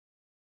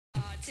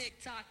tick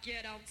tock, you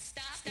don't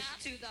stop. Stop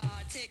to the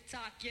tick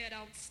tock, you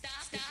don't stop.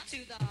 Stop to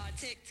the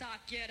tick tock,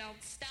 you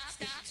don't stop.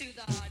 Stop to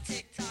the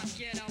tick tock,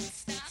 you don't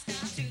stop.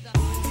 Stop to the tick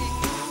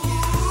tock.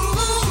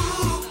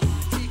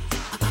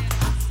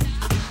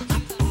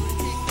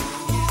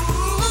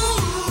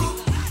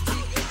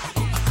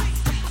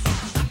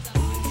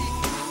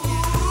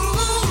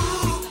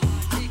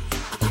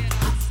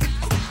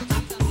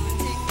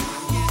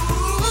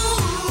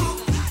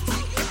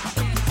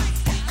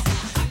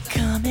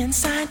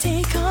 Inside,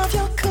 take off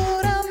your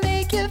coat, I'll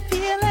make you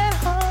feel at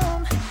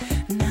home.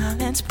 Now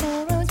let's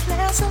pour a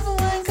glass of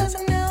wine, cause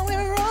now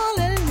we're all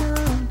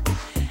alone.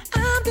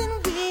 I've been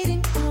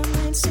waiting all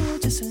night, so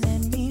just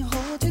let me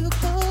hold you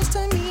close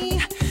to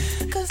me.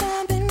 Cause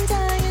I've been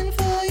dying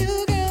for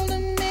you, girl, to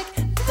make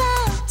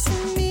love to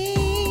me.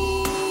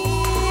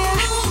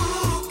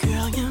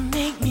 Girl, you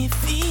make me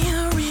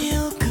feel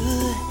real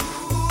good.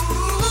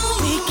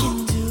 We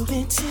can do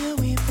it till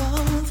we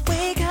both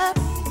wake up.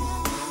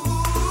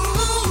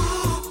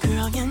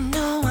 Girl, you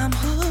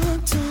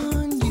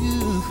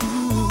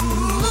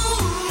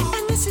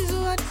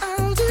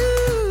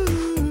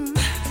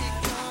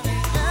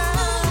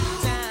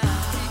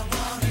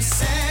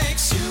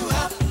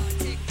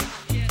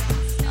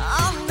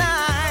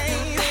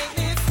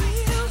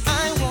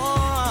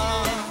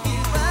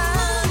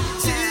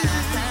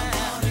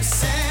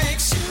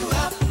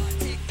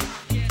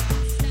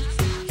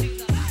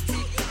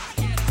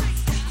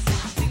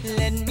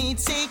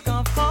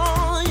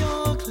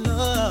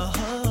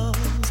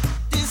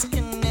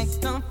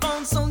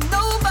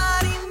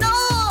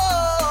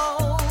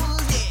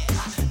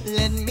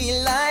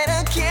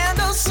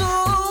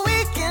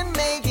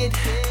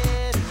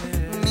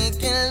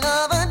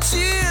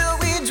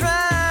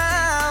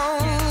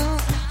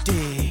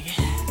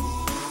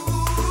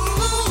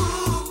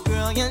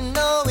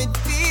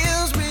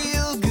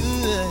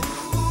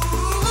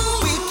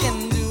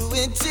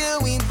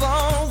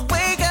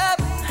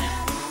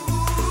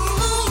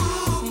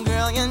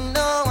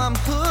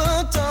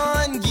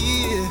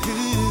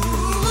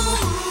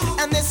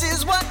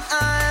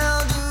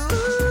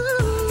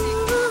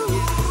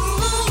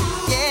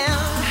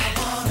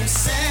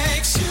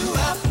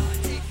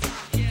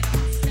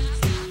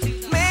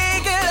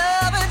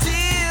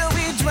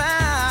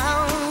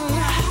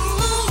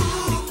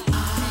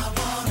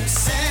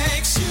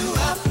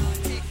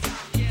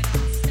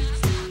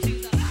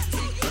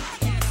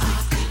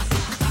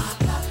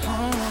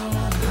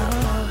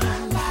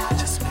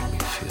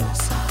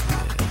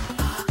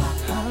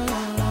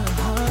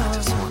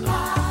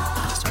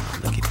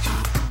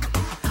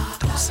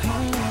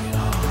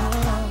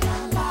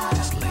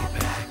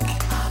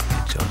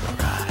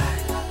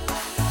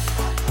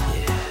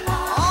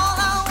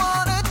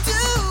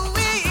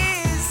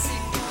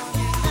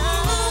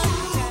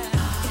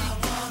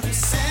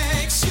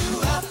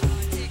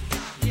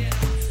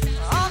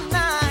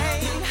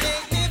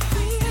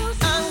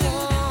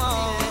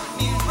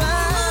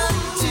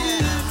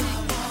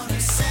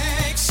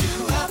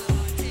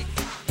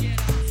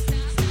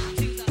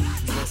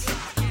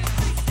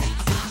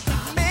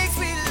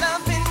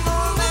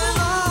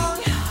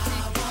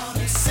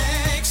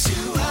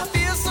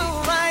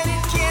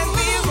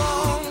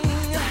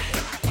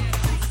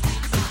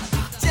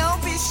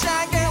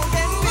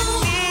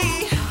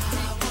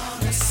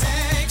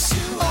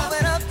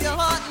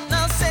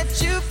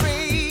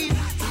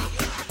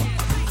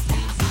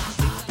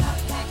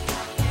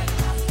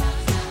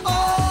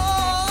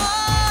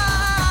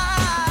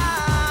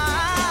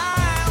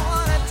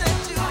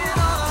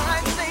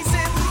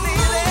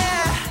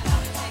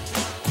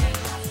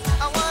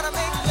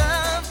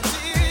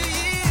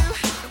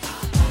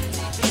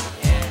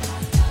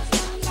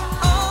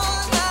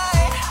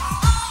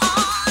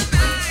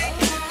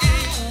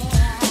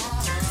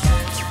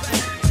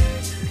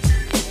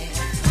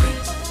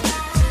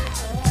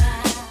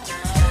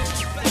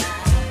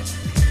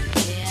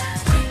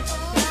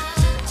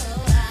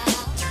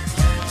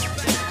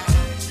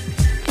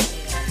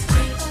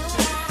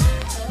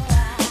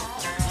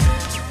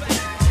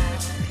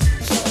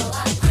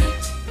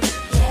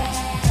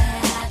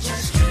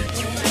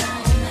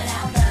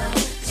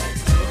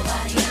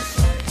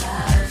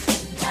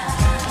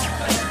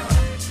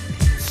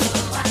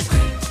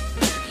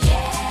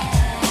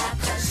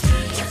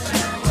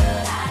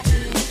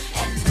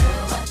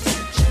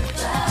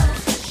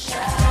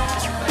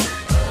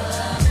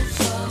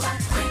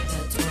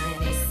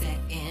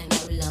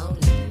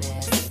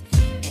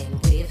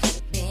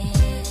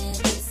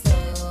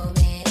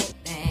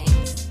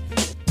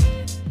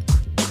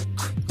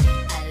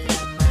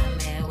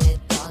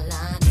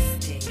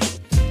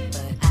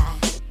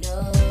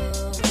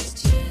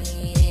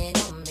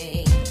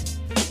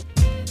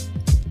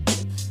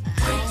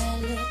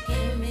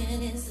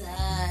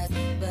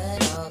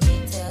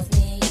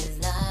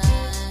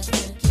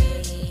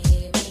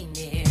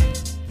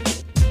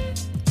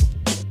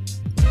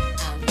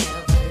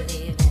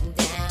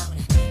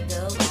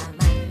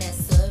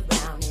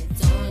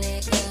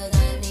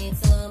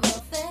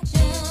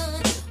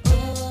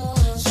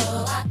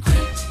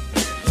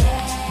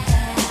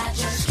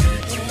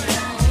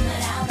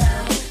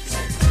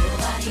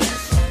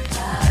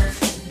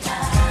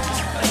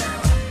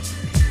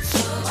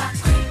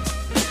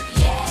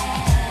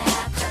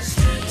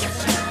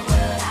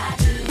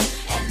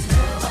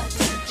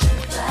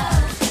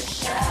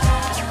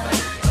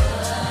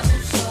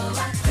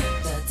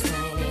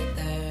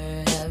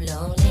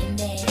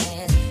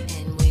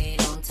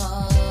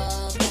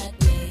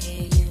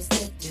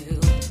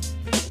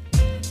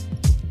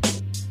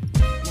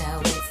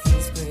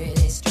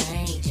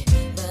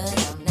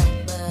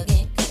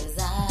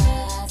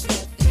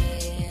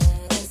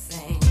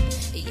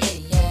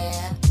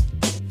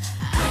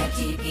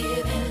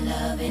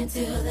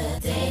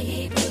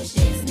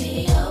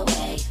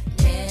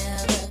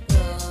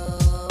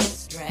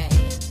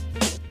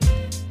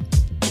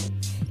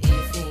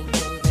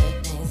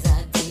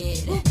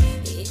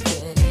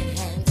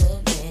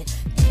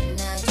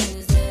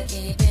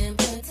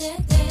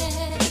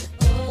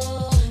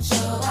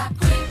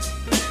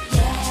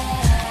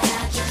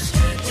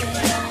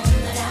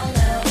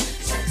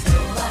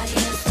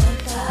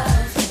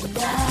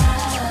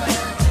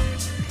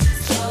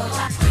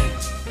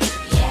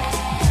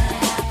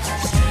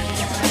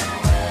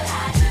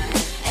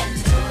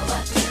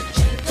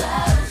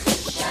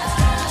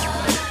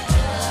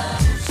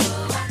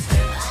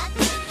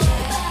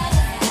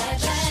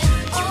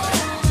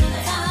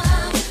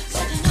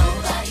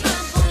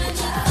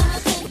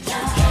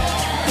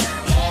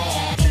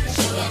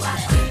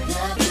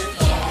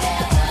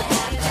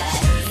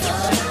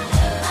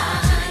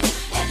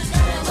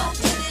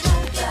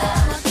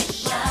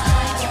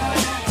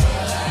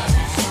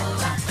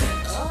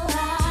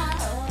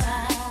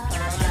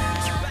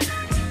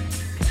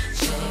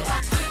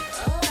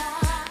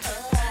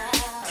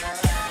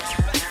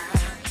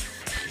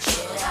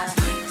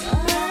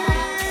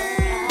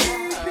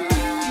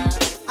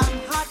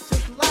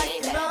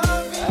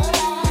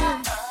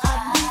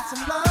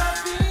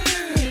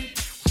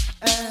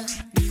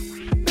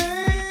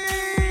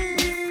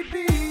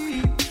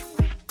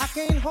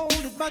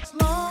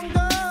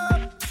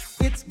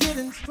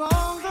getting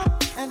stronger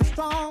and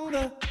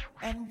stronger.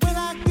 And when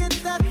I get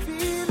that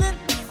feeling,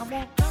 I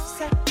want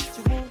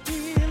sexual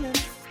healing.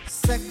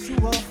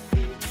 Sexual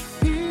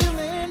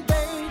healing,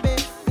 baby,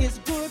 is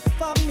good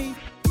for me.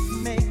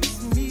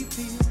 Makes me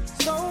feel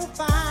so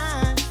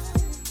fine.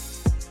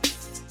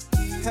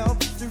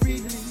 Helps to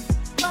relieve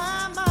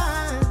my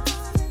mind.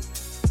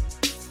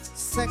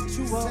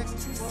 Sexual,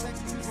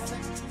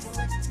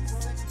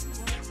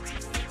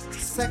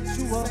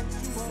 sexual,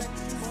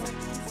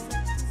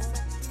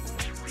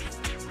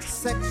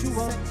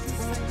 sexual,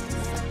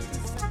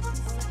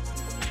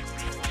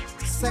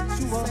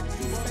 sexual.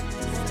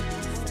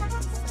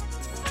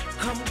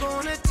 I'm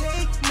gonna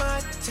take my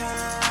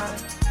time.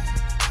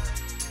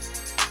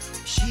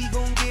 She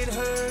gon' get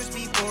hers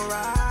before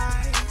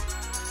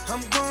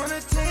I'm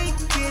gonna take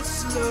it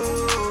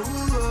slow.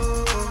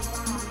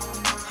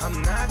 I'm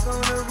not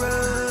gonna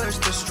rush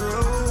the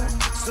stroke,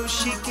 so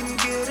she can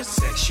get a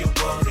sexual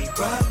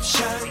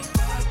eruption.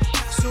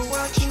 So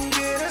I can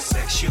get a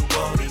sexual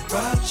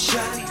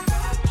eruption.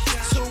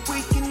 So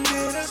we can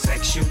get a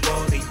sexual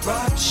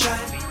eruption.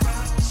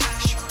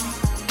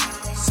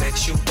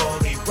 Sexual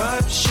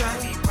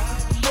eruption.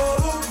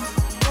 Oh,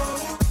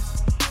 oh.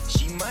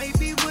 She might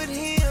be with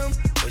him,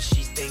 but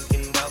she's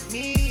thinking about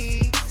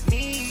me,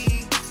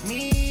 me,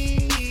 me.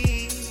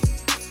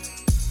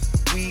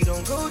 We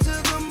don't go to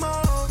the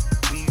mall,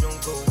 we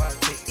don't go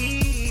out to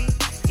eat,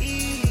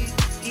 eat,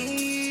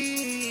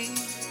 eat.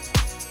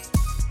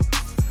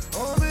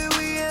 All that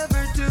we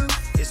ever do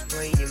is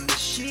play in the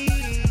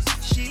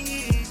sheets,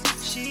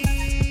 sheets,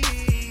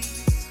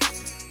 sheets.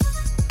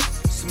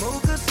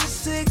 Smoke us a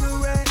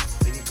cigarette,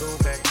 then go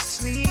back to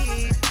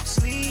sleep,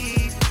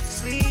 sleep,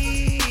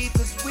 sleep.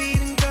 Cause we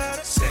done got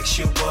a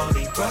sexual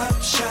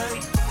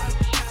eruption.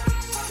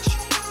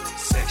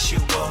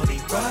 Sexual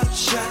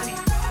eruption.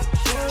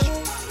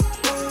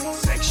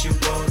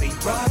 Sexual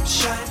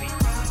eruption.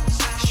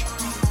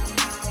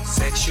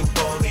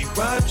 Sexual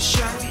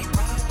eruption.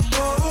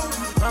 Oh,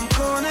 I'm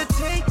gonna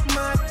take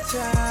my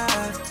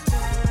time.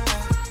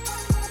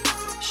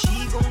 She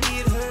gon'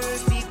 get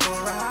hers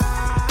before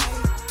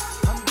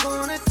I'm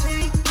gonna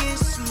take it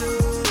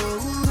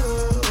slow.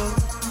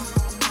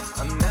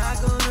 I'm not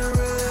gonna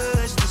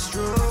rush the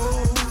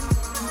stroke.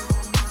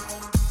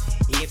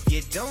 If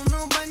you don't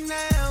know by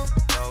now,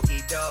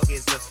 Doggy Dog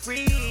is a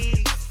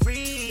freak,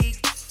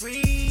 freak,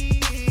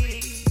 freak.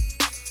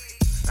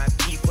 I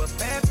keep a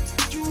bad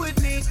you with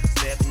me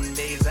 7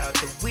 days out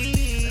the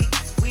week,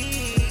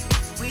 week,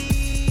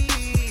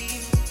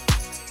 week.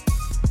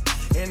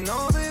 And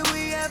all that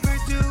we ever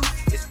do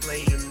is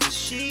play in the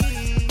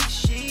sheets,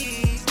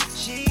 sheets,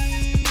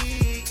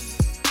 sheets.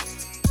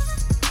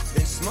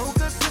 Then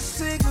smoke us a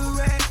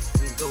cigarette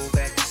and go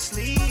back to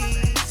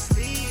sleep,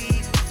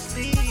 sleep,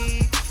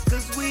 sleep.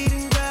 Cause we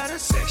done got a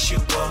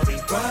sexual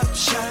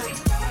eruption.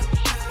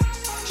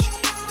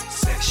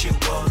 Sexual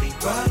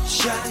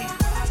eruption.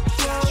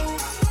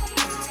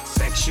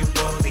 Sexual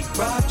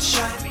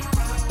eruption.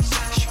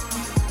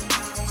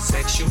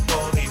 Sexual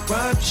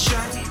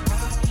eruption.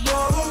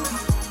 Whoa.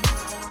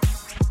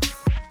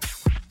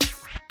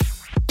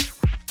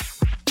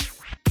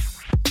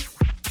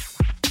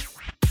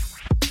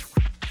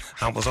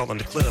 I was all in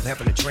the club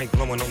having a drink,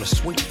 blowing on the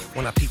sweet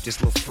when I peeped this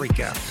little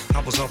freak out.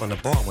 I was all in the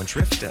bar when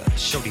Drifter,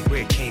 Shorty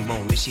Red came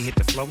on, then she hit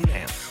the flow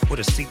now. With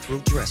a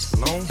see-through dress,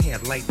 long hair,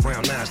 light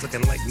brown eyes,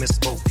 looking like Miss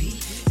Bo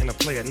P. And a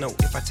player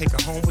note, if I take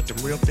her home with them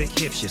real thick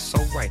hips, you're so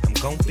right, I'm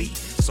gon' be.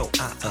 So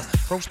I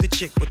approach the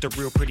chick with the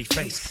real pretty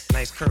face,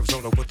 nice curves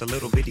on her with a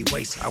little bitty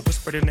waist. I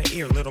whispered in her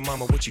ear, little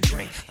mama, what you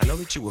drink? I know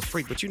that you a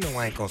freak, but you know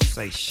I ain't gon'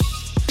 say shh.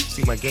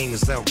 See, my game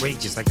is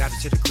outrageous. I got her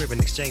to the crib and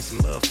exchanged some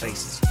love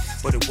faces.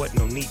 But it wasn't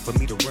no need for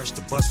me to rush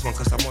the bus one,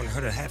 cause I wanted her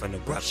to have an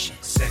eruption.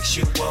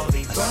 Sexual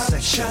eruption. A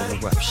sexual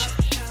eruption.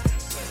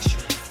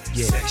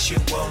 Yeah.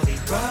 Sexual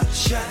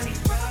eruption.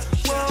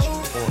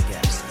 Whoa.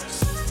 Orgasm.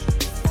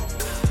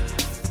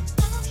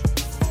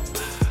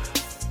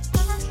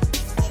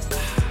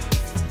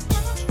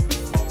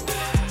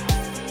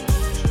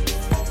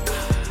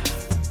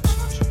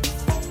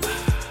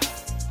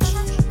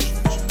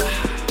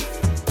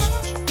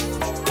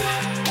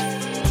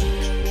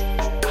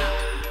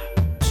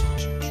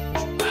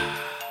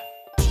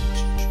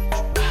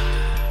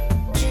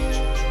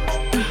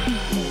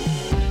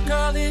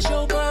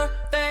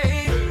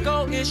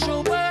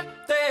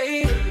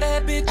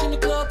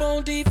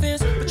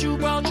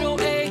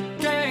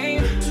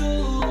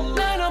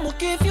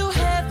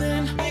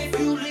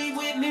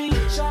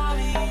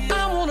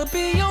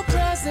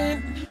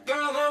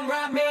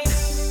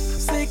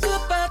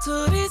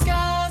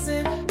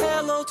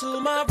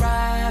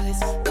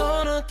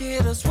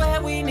 Get us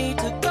where we need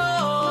to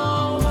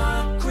go.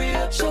 My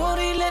crib,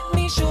 shorty, let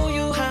me show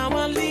you how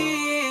I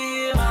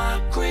live.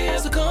 My crib,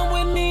 so come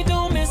with me,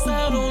 don't miss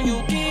out on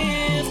your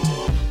gift.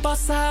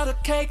 Bust out a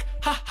cake,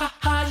 ha ha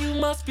ha, you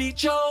must be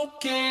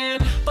joking.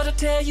 But I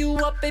tell you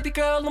what, baby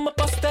girl, I'ma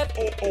bust that.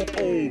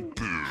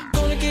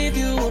 Gonna give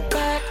you a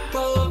back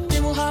rub,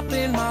 then we'll hop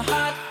in my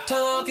hot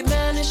tub, get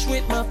managed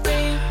with my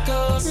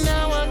fingers.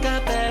 Now I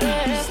got that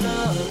ass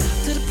love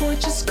to the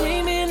point you're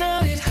screaming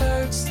out, it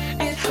hurts,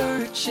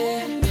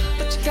 yeah.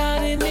 But you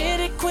gotta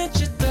admit it, quench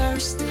your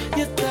thirst,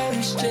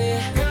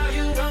 yeah. Girl,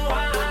 you know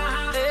I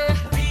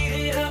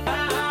beat it up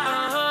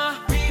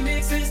high.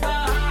 Remix is the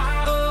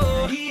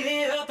high, heat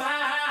it up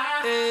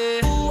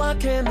high. Ooh, I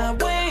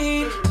cannot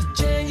wait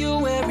to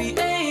January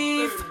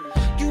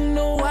 8th. You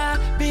know why?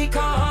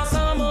 Because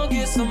I'm gonna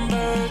get some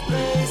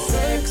birthday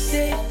sex.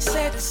 Birthday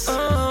sex.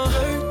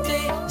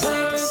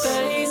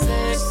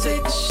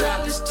 Take a shot,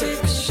 let's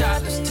take a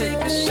shot, let's take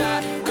a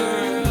shot,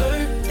 girl.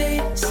 Birthday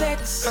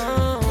sex,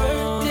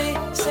 birthday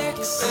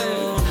sex.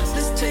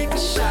 Let's take a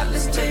shot,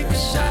 let's take a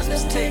shot,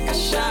 let's take a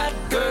shot,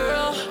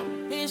 girl.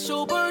 It's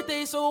your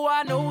birthday, so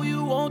I know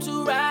you want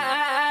to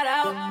ride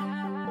out.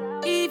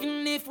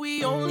 Even if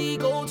we only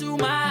go to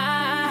my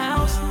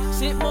house,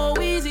 sit more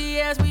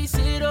easy as we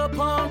sit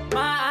upon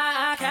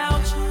my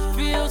couch.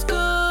 Feels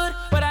good,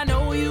 but I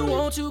know you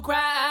want to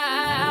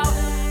cry out.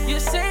 You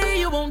say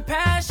you want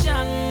passion,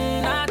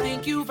 I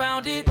think you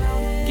found it.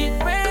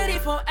 Get ready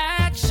for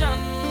action,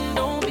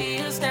 don't be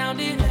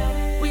astounded.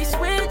 We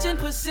switching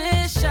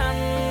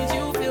positions,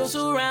 you feel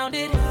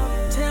surrounded.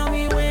 Tell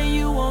me where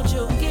you want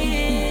your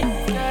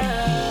gift,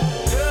 girl.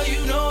 Girl,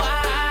 you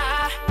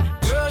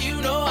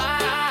know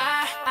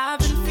I've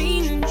been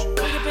fiending.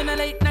 Wake up in the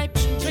late night,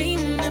 been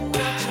dreaming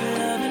about your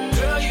loving.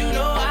 Girl, you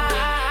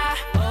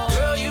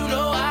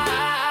know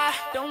I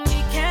don't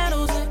need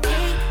candles or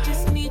cake,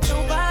 just need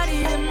your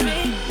body to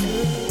make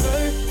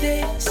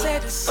birthday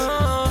sex.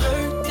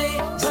 Birthday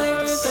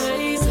sex.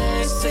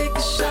 Let's take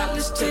a shot,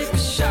 let's take a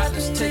shot,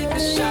 let's take a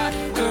shot,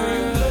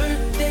 girl.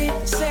 Birthday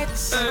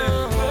sex.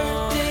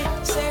 Birthday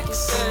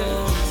sex.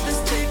 Let's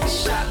take a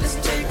shot, let's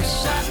take a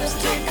shot, let's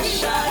take a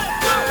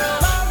shot, girl.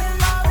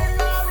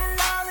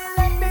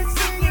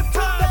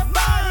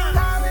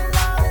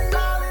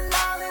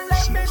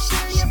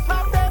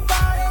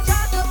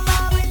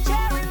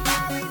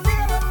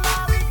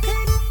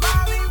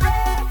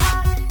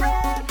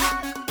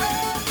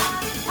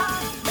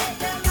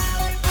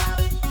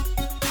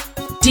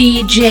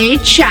 DJ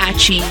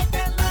Chachi.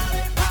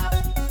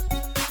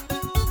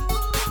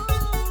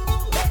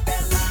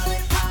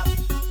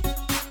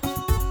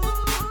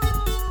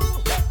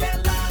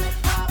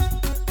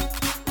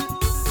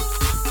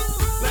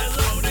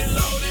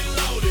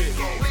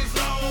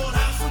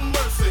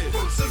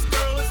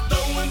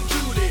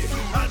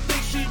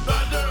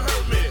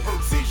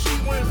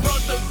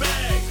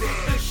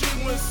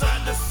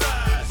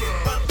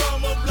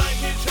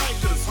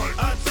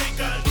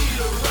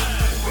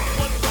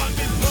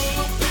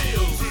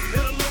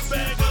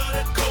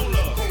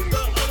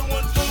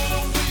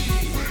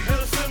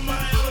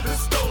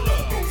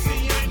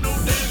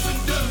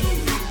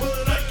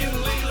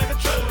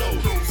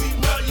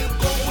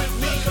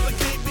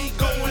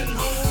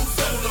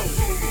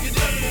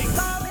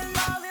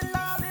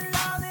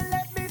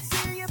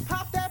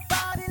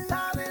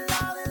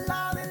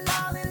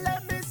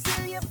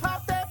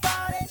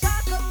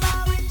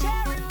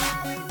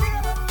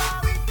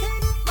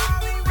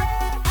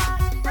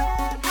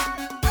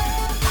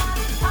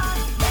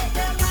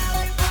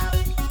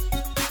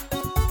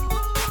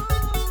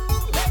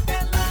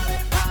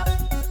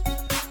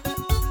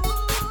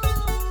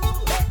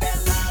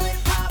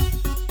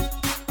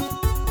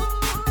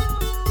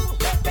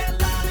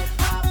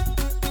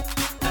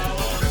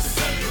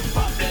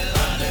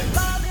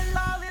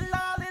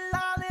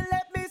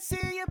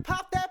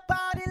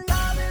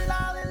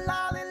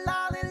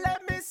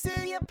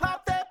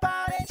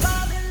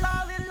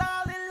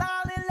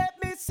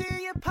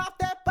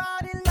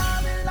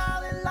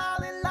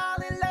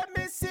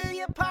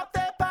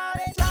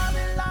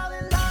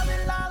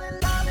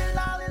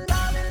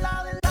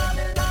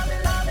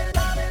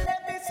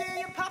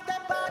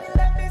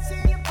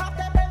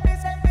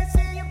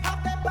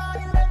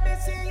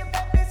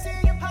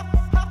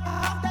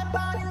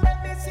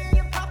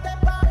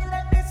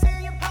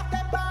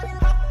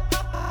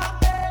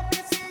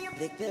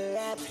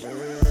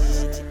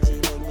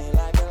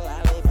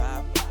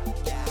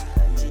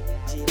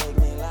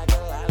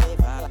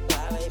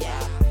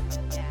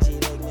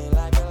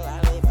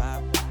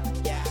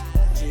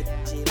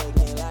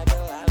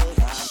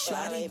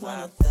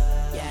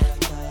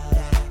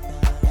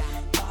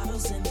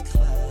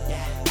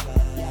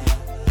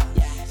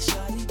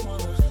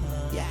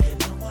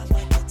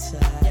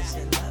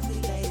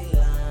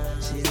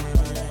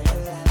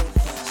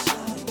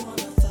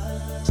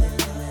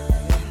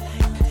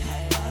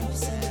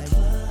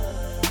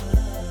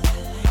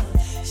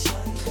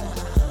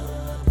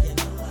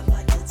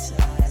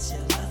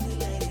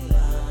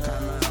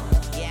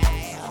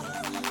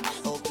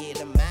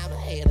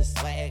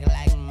 Swag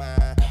like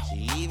mine. She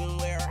even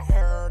wear a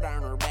hurt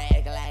on her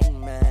back like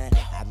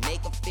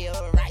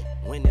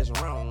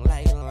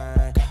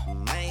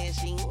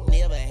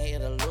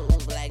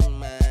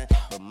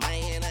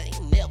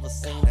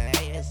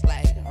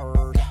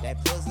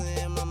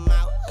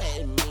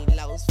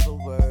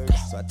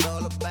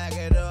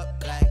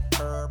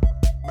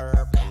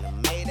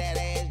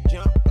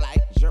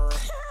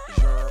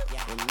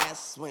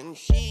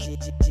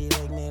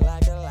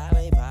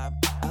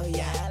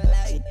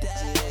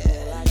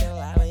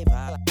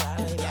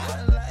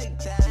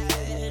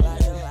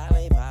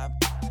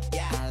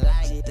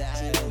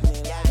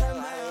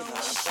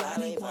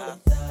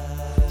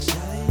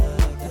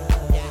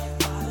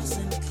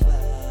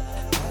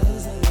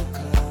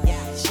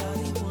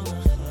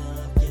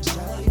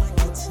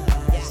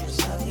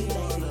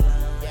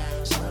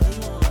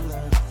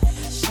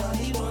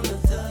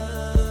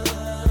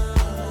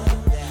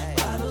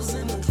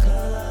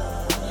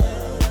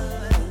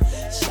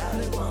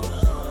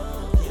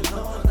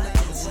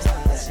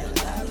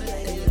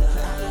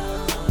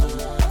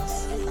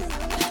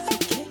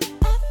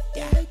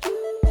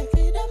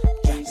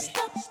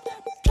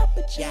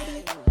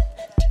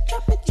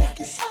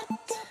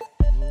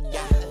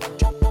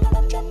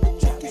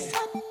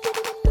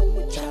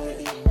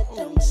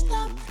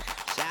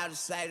Shout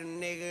to say the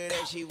nigga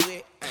that she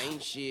with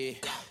ain't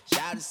shit.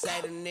 Shout to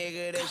say the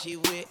nigga that she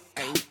with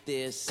ain't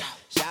this.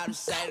 Shout to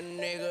say the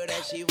nigga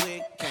that she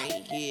with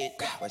can't hit.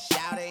 But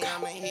shout it,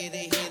 I'ma hit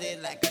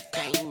it like I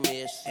can't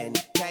miss. And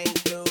you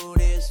can't do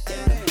this,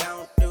 and you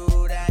don't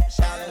do that.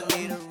 Shout to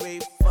need a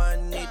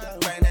refund, need to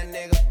bring that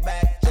nigga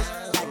back. Just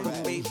like a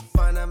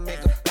refund, I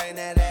make her bring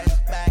that ass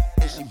back.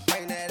 And she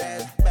bring that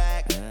ass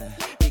back,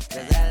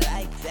 because I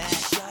like that.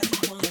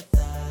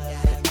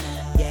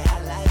 Yeah, I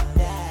like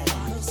that.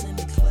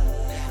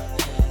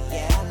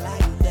 Yeah, I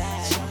like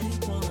that.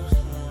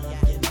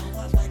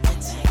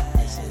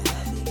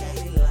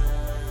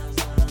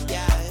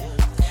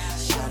 Yeah,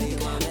 shawty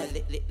wanna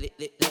lick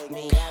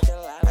me.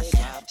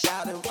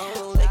 Shawty wanna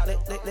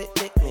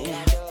lick me.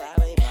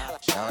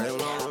 Shawty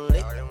wanna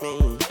lick me.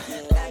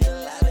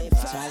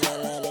 Try to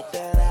lick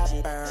that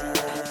I burn.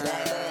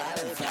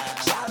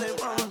 Shawty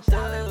wanna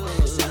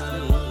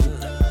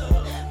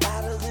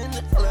bottles in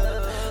the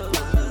club.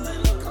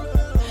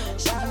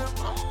 Shawty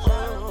wanna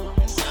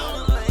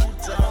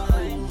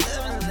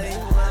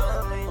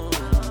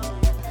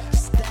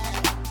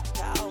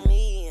call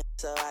me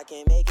so I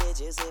can make it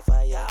juicy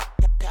for ya.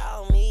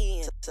 Call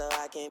me so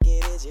I can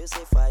get it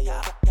juicy for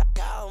ya.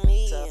 Call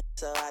me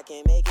so I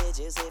can make it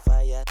juicy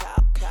for ya.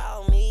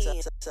 Call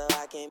me so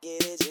I can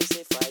get it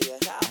juicy for ya.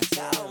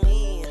 Call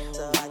me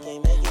so I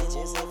can make it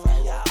juicy for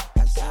ya.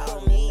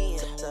 Call me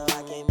so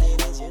I can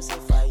make it juicy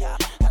for ya.